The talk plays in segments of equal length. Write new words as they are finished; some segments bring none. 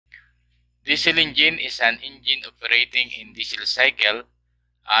Diesel engine is an engine operating in diesel cycle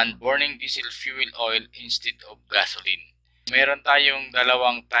and burning diesel fuel oil instead of gasoline. Meron tayong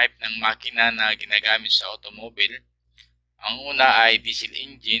dalawang type ng makina na ginagamit sa automobile. Ang una ay diesel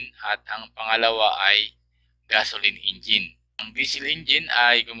engine at ang pangalawa ay gasoline engine. Ang diesel engine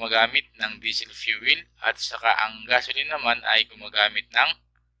ay gumagamit ng diesel fuel at saka ang gasoline naman ay gumagamit ng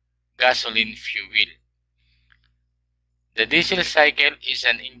gasoline fuel. The diesel cycle is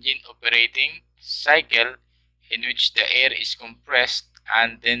an engine operating cycle in which the air is compressed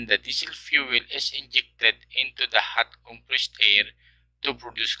and then the diesel fuel is injected into the hot compressed air to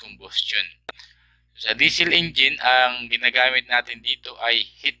produce combustion. Sa diesel engine, ang ginagamit natin dito ay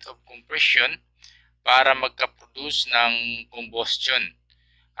heat of compression para magka-produce ng combustion.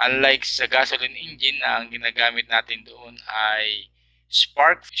 Unlike sa gasoline engine na ang ginagamit natin doon ay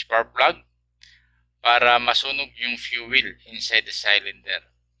spark plug para masunog yung fuel inside the cylinder.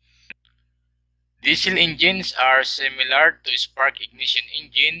 Diesel engines are similar to spark ignition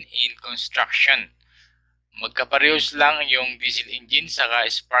engine in construction. Magkaparehas lang yung diesel engine saka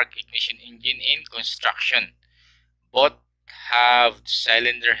spark ignition engine in construction. Both have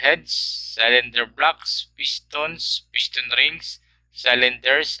cylinder heads, cylinder blocks, pistons, piston rings,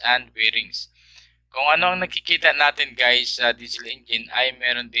 cylinders, and bearings. Kung ano ang nakikita natin guys sa diesel engine ay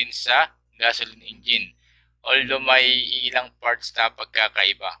meron din sa gasoline engine. Although may ilang parts na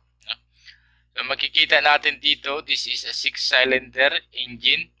pagkakaiba. So makikita natin dito, this is a 6-cylinder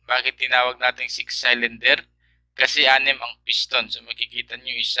engine. Bakit tinawag natin 6-cylinder? Kasi 6 ang piston. So makikita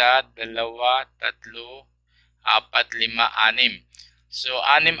nyo 1, 2, 3, 4, 5, 6. So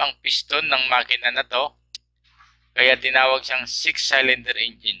 6 ang piston ng makina na to. Kaya tinawag siyang 6-cylinder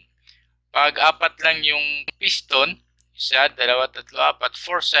engine. Pag 4 lang yung piston, 1, 2, 3, 4,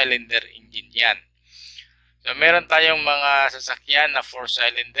 4-cylinder engine yan. So meron tayong mga sasakyan na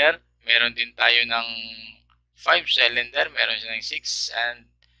 4-cylinder. Meron din tayo ng 5-cylinder, meron siya ng 6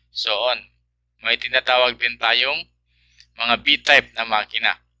 and so on. May tinatawag din tayong mga B-type na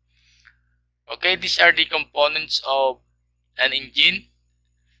makina. Okay, these are the components of an engine.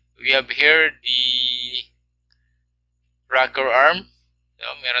 We have here the rocker arm.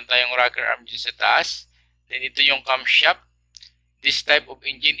 So, meron tayong rocker arm dyan sa taas. Then ito yung camshaft. This type of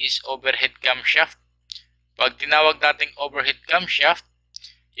engine is overhead camshaft. Pag tinawag nating overhead camshaft,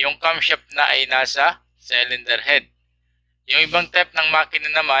 yung camshaft na ay nasa cylinder head. Yung ibang type ng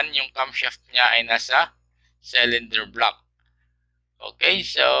makina naman, yung camshaft niya ay nasa cylinder block. Okay,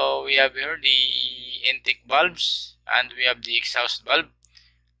 so we have here the intake valves and we have the exhaust valve.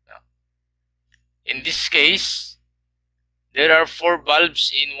 In this case, there are 4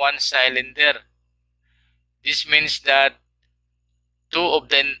 valves in one cylinder. This means that two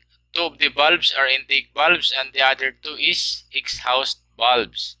of the valves are intake valves and the other 2 is exhaust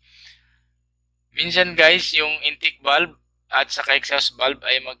valves. Minsan guys, yung intake valve at saka exhaust valve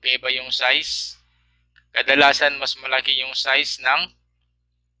ay magkaiba yung size. Kadalasan mas malaki yung size ng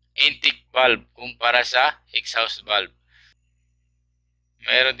intake valve kumpara sa exhaust valve.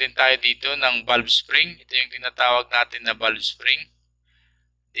 Mayroon din tayo dito ng valve spring. Ito yung tinatawag natin na valve spring.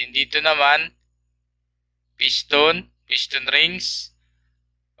 Din dito naman, piston rings.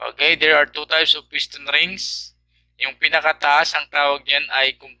 Okay, there are 2 types of piston rings. Yung pinakataas, ang tawag niyan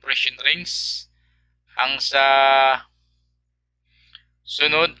ay compression rings. Ang sa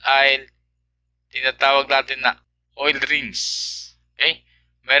sunod ay tinatawag natin na oil rings. Okay?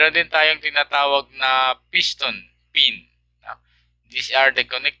 Meron din tayong tinatawag na piston pin. These are the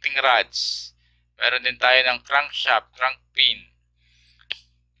connecting rods. Meron din tayo ng crankshaft, crank pin.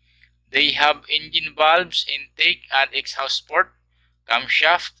 They have engine valves, intake and exhaust port,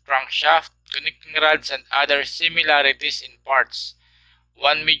 camshaft, crankshaft, connecting rods, and other similarities in parts.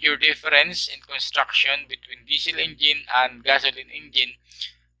 One major difference in construction between diesel engine and gasoline engine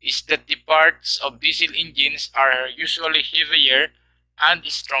is that the parts of diesel engines are usually heavier and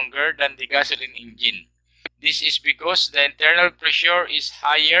stronger than the gasoline engine. This is because the internal pressure is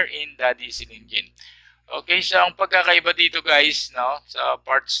higher in the diesel engine. Okay, so ang pagkakaiba dito guys, no, sa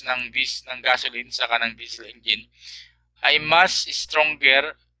parts ng gasoline saka ng diesel engine ay mas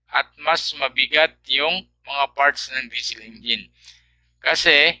stronger at mas mabigat yung mga parts ng diesel engine.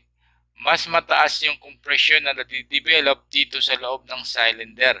 Kasi mas mataas yung compression na nade-develop dito sa loob ng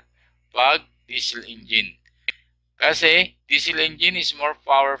cylinder pag diesel engine. Kasi diesel engine is more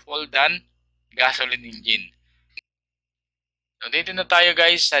powerful than gasoline engine. So dito na tayo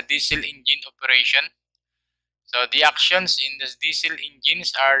guys sa diesel engine operation. So the actions in the diesel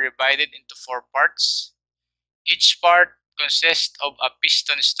engines are divided into 4 parts. Each part consists of a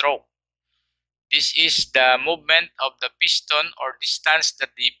piston stroke. This is the movement of the piston or distance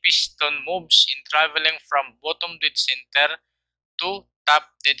that the piston moves in traveling from bottom dead center to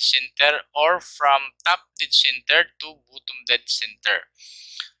top dead center or from top dead center to bottom dead center.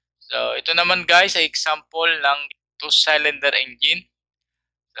 So ito naman guys ay example ng two-cylinder engine.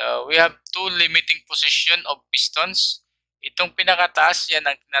 So we have two limiting position of pistons. Itong pinakataas yan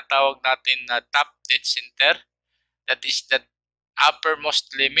ang tinatawag natin na top dead center. That is the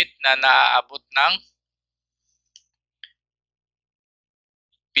uppermost limit na naaabot ng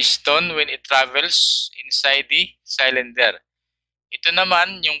piston when it travels inside the cylinder. Ito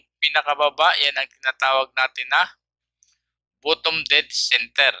naman, yung pinakababa, yan ang tinatawag natin na bottom dead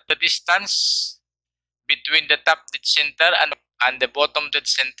center. The distance between the top dead center and the bottom dead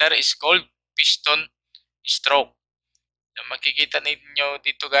center is called piston stroke. So, makikita ninyo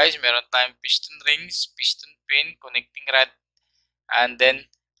dito guys, meron tayong piston rings, piston pin, connecting rod, and then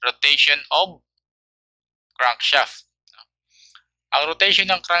rotation of crankshaft. Ang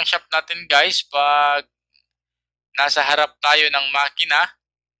rotation ng crankshaft natin guys, pag nasa harap tayo ng makina,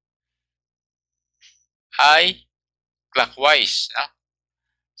 ay clockwise.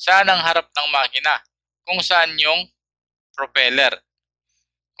 Saan ang harap ng makina? Kung saan yung propeller.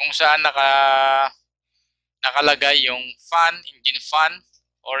 Kung saan nakalagay yung fan, engine fan,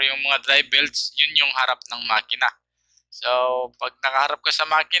 or yung mga drive belts, yun yung harap ng makina. So, pag nakaharap ka sa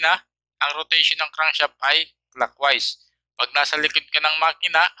makina, ang rotation ng crankshaft ay clockwise. Pag nasa likod ka ng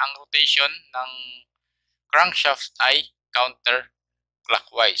makina, ang rotation ng crankshaft ay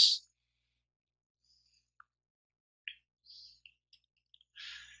counterclockwise.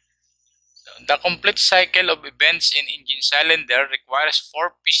 The complete cycle of events in engine cylinder requires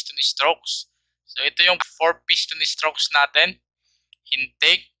 4 piston strokes. So ito yung 4 piston strokes natin: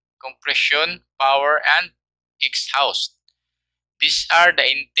 intake, compression, power, and exhaust. These are the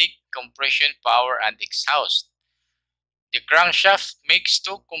intake, compression, power, and exhaust. The crankshaft makes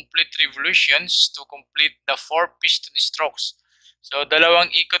 2 complete revolutions to complete the 4 piston strokes. So dalawang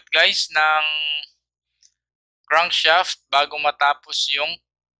ikot guys ng crankshaft bago matapos yung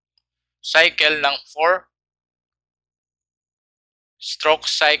cycle ng 4-stroke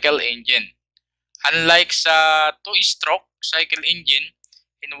cycle engine. Unlike sa 2-stroke cycle engine,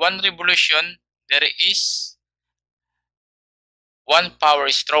 in 1 revolution, there is 1 power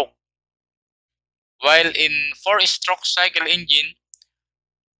stroke. While in 4-stroke cycle engine,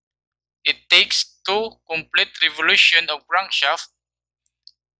 it takes 2 complete revolution of crankshaft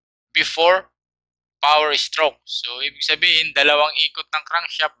before power stroke. So, ibig sabihin, dalawang ikot ng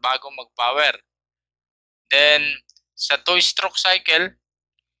crankshaft bago mag-power. Then, sa 2-stroke cycle,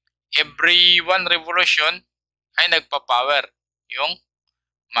 every 1 revolution ay nagpa-power yung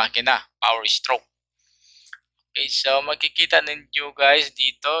makina, power stroke. Okay, so makikita ninyo guys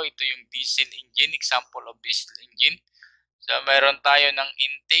dito, ito yung diesel engine, example of diesel engine. So, mayroon tayo ng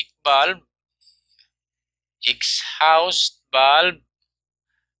intake valve, exhaust valve,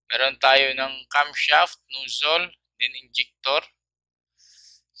 meron tayo ng camshaft, nozzle, then injector.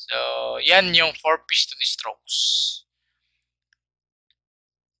 So, yan yung 4 piston strokes.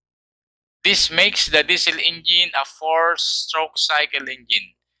 This makes the diesel engine a 4-stroke cycle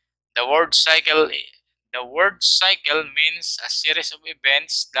engine. The word cycle means a series of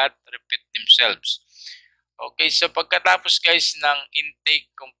events that repeat themselves. Okay, so pagkatapos guys ng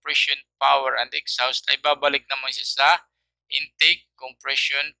intake, compression, power, and exhaust, ay babalik naman siya sa intake,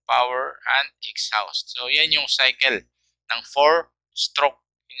 compression, power, and exhaust. So, yan yung cycle ng 4-stroke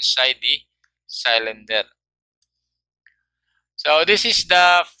inside the cylinder. So, this is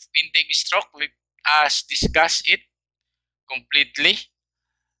the intake stroke. As discussed it completely.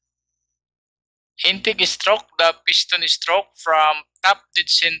 Intake stroke, the piston stroke from top dead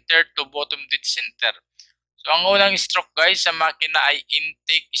center to bottom dead center. So, ang unang stroke guys sa makina ay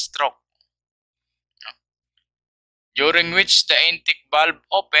intake stroke, during which the intake valve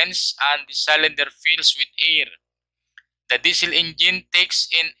opens and the cylinder fills with air. The diesel engine takes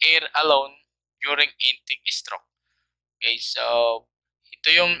in air alone during intake stroke. Okay, so ito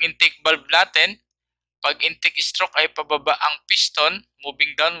yung intake valve natin. Pag intake stroke ay pababa ang piston,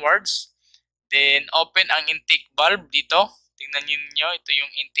 moving downwards. Then open ang intake valve dito. Tingnan niyo, ito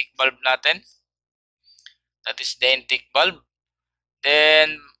yung intake valve natin. That is the intake valve.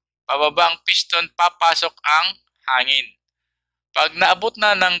 Then pababa ang piston, papasok ang hangin. Pag naabot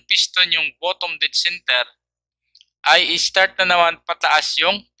na ng piston yung bottom dead center, ay start na naman pataas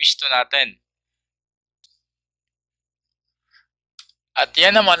yung piston natin. At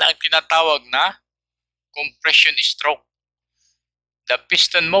yan naman ang tinatawag na compression stroke. The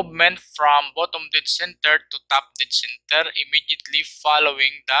piston movement from bottom dead center to top dead center immediately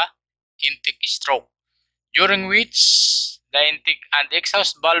following the intake stroke, during which the intake and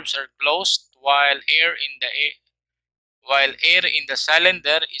exhaust valves are closed while air in the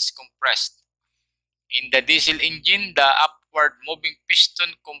cylinder is compressed. In the diesel engine, the upward moving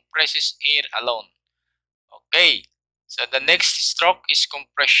piston compresses air alone. Okay, so the next stroke is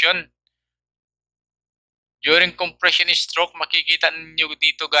compression. During compression stroke, makikita ninyo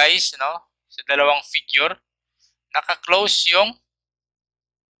dito guys, no? Sa dalawang figure, naka-close yung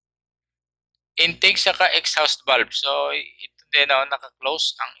intake saka exhaust valve. So, ito din, no?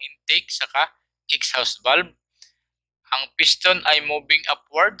 Naka-close ang intake saka exhaust valve. Ang piston ay moving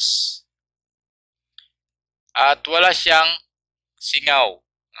upwards at wala siyang singaw,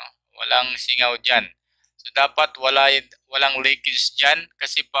 no? Walang singaw dyan. So, dapat walang leakage dyan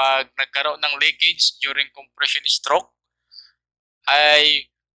kasi pag nagkaroon ng leakage during compression stroke, ay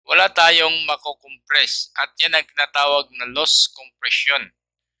wala tayong mako-compress at yan ang tinatawag na loss compression.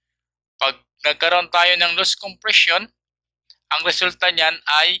 Pag nagkaroon tayo ng loss compression, ang resulta niyan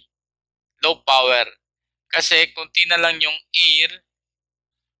ay low power. Kasi kunti na lang yung air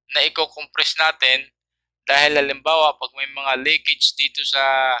na i-compress natin dahil halimbawa pag may mga leakage dito sa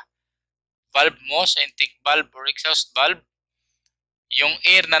valve mo, sa intake valve or exhaust valve, yung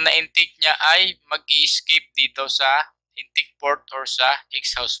air na na-intake niya ay mag-i-escape dito sa intake port or sa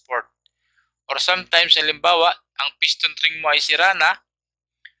exhaust port. Or sometimes, halimbawa, ang piston ring mo ay sira na,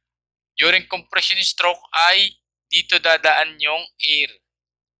 during compression stroke ay dito dadaan yung air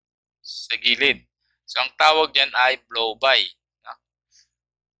sa gilid. So, ang tawag dyan ay blow-by.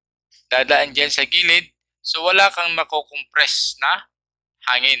 Dadaan dyan sa gilid, so wala kang mako-compress na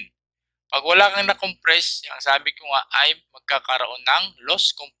hangin. Pag wala kang na-compress, ang sabi ko nga ay magkakaroon ng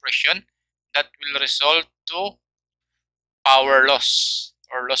loss compression that will result to power loss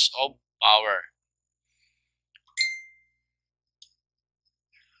or loss of power.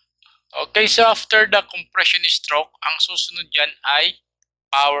 Okay, so after the compression stroke, ang susunod dyan ay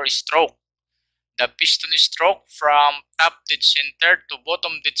power stroke. The piston stroke from top dead center to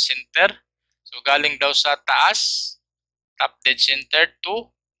bottom dead center. So galing daw sa taas, top dead center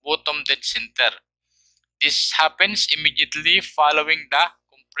to bottom dead center. This happens immediately following the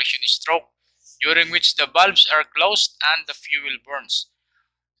compression stroke, during which the valves are closed and the fuel burns.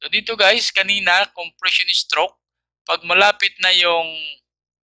 So dito guys, kanina compression stroke, pag malapit na yung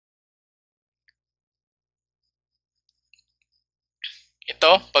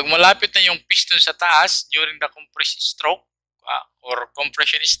pag malapit na yung piston sa taas during the compression stroke or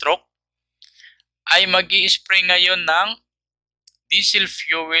compression stroke, ay mag-i-spray ngayon ng diesel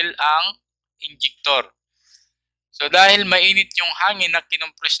fuel ang injector. So dahil mainit yung hangin na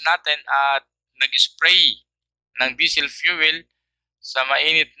kinompress natin at nag-spray ng diesel fuel sa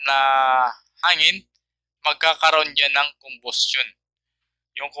mainit na hangin, magkakaroon dyan ng combustion.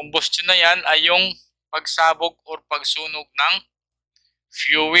 Yung combustion na yan ay yung pagsabog or pagsunog ng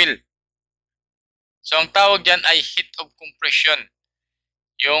fuel. So ang tawag dyan ay heat of compression.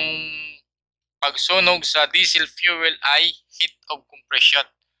 Yung pagsunog sa diesel fuel ay heat of compression.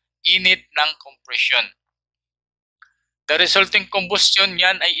 Init ng compression. The resulting combustion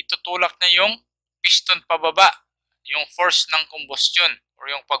yan ay itutulak na yung piston pababa. Yung force ng combustion or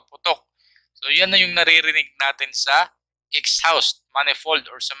yung pagputok. So yan na yung naririnig natin sa exhaust, manifold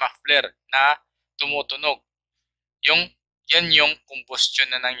or sa muffler na tumutunog. Yan yung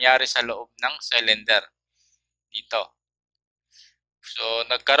combustion na nangyari sa loob ng cylinder. Dito. So,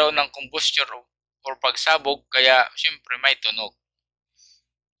 nagkaroon ng combustion or pagsabog, kaya siyempre may tunog.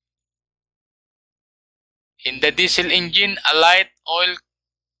 In the diesel engine, a light oil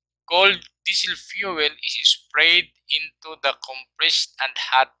called diesel fuel is sprayed into the compressed and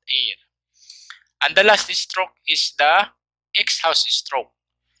hot air. And the last stroke is the exhaust stroke.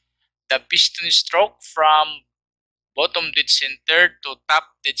 The piston stroke from bottom dead center to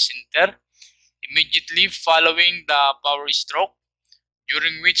top dead center, immediately following the power stroke,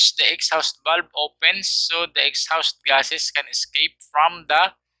 during which the exhaust valve opens so the exhaust gases can escape from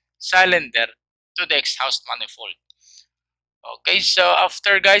the cylinder to the exhaust manifold. Okay, so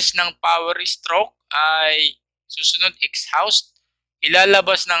after guys ng power stroke ay susunod exhaust,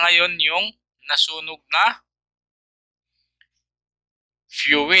 ilalabas na ngayon yung nasunog na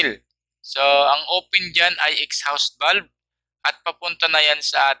fuel. So, ang open dyan ay exhaust valve at papunta na yan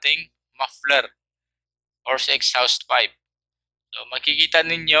sa ating muffler or sa exhaust pipe. So, makikita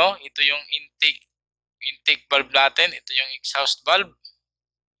ninyo, ito yung intake valve natin, ito yung exhaust valve.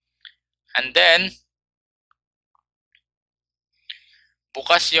 And then,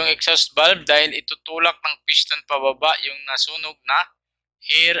 bukas yung exhaust valve dahil itutulak ng piston pababa yung nasunog na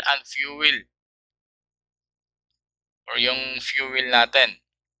air and fuel or yung fuel natin.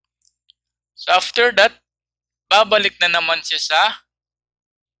 So after that, babalik na naman siya sa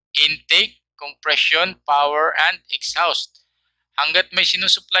intake, compression, power, and exhaust. Hanggat may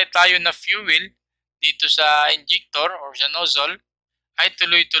sinusupply tayo na fuel dito sa injector or sa nozzle, ay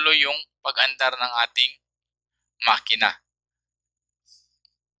tuloy-tuloy yung pag-andar ng ating makina.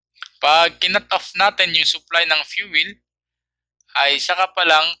 Pag kinat off natin yung supply ng fuel, ay saka pa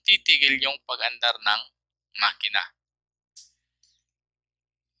lang titigil yung pag-andar ng makina.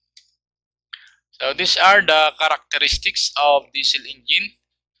 So these are the characteristics of diesel engine.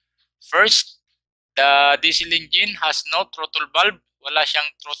 First, the diesel engine has no throttle valve. Wala siyang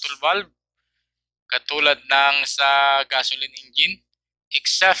throttle valve katulad ng sa gasoline engine,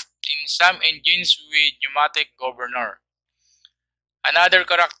 except in some engines with pneumatic governor. Another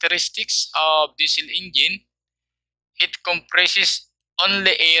characteristics of diesel engine, it compresses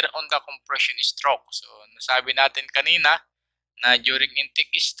only air on the compression stroke. So, nasabi natin kanina na during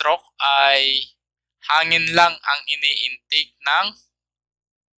intake stroke ay hangin lang ang ini-intake ng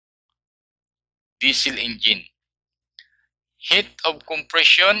diesel engine. Heat of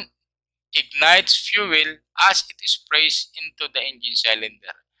compression ignites fuel as it sprays into the engine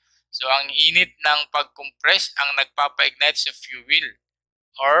cylinder. So, ang init ng pag-compress ang nagpapa-ignite sa fuel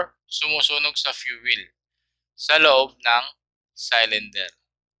or sumusunog sa fuel sa loob ng cylinder.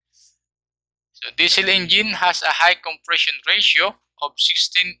 So, diesel engine has a high compression ratio of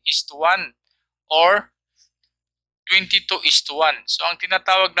 16:1 or 22:1. So, ang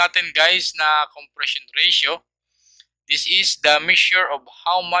tinatawag natin guys na compression ratio, this is the measure of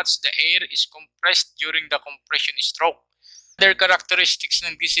how much the air is compressed during the compression stroke. Other characteristics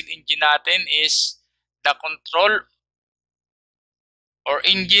ng diesel engine natin is the control or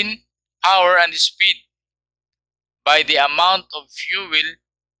engine power and speed by the amount of fuel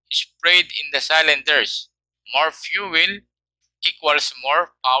sprayed in the cylinders. More fuel equals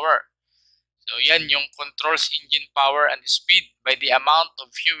more power. So yan yung controls engine power and speed by the amount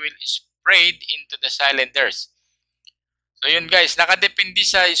of fuel sprayed into the cylinders. So yun guys, nakadepende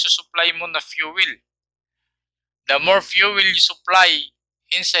sa isusupply mo na fuel. The more fuel you supply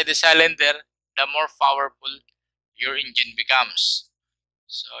inside the cylinder, the more powerful your engine becomes.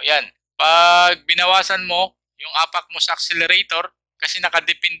 So yan, pag binawasan mo yung apak mo sa accelerator, kasi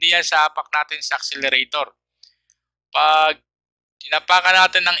nakadepende yan sa apak natin sa accelerator. Pag tinapakan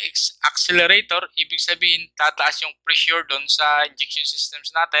natin ng accelerator, ibig sabihin tataas yung pressure doon sa injection systems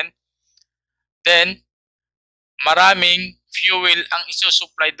natin. Then, maraming fuel ang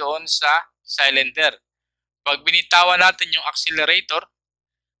isusupply doon sa cylinder. Pag binitawan natin yung accelerator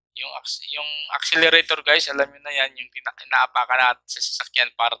guys, alam niyo na yan, yung inaapakan natin sa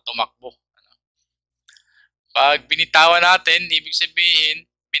sasakyan para tumakbo. Pag binitawan natin, ibig sabihin,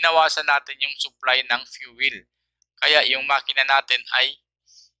 binawasan natin yung supply ng fuel. Kaya yung makina natin ay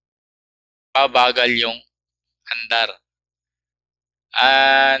pabagal yung andar.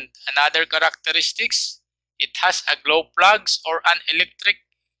 And another characteristics, it has a glow plugs or an electric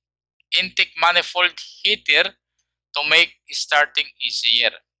intake manifold heater to make starting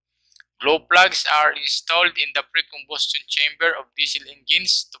easier. Glow plugs are installed in the pre-combustion chamber of diesel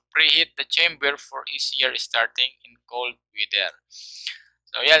engines to preheat the chamber for easier starting in cold weather.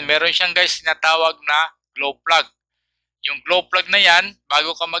 So yan, meron siyang guys sinatawag na glow plug. Yung glow plug na yan,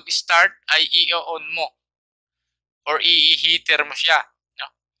 bago ka mag-start ay i-on mo or i-heater mo siya. No?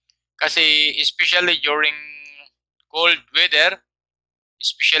 Kasi especially during cold weather,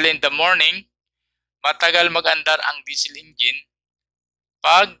 especially in the morning, matagal mag-andar ang diesel engine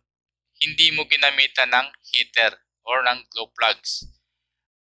pag hindi mo ginamitan ng heater or ng glow plugs.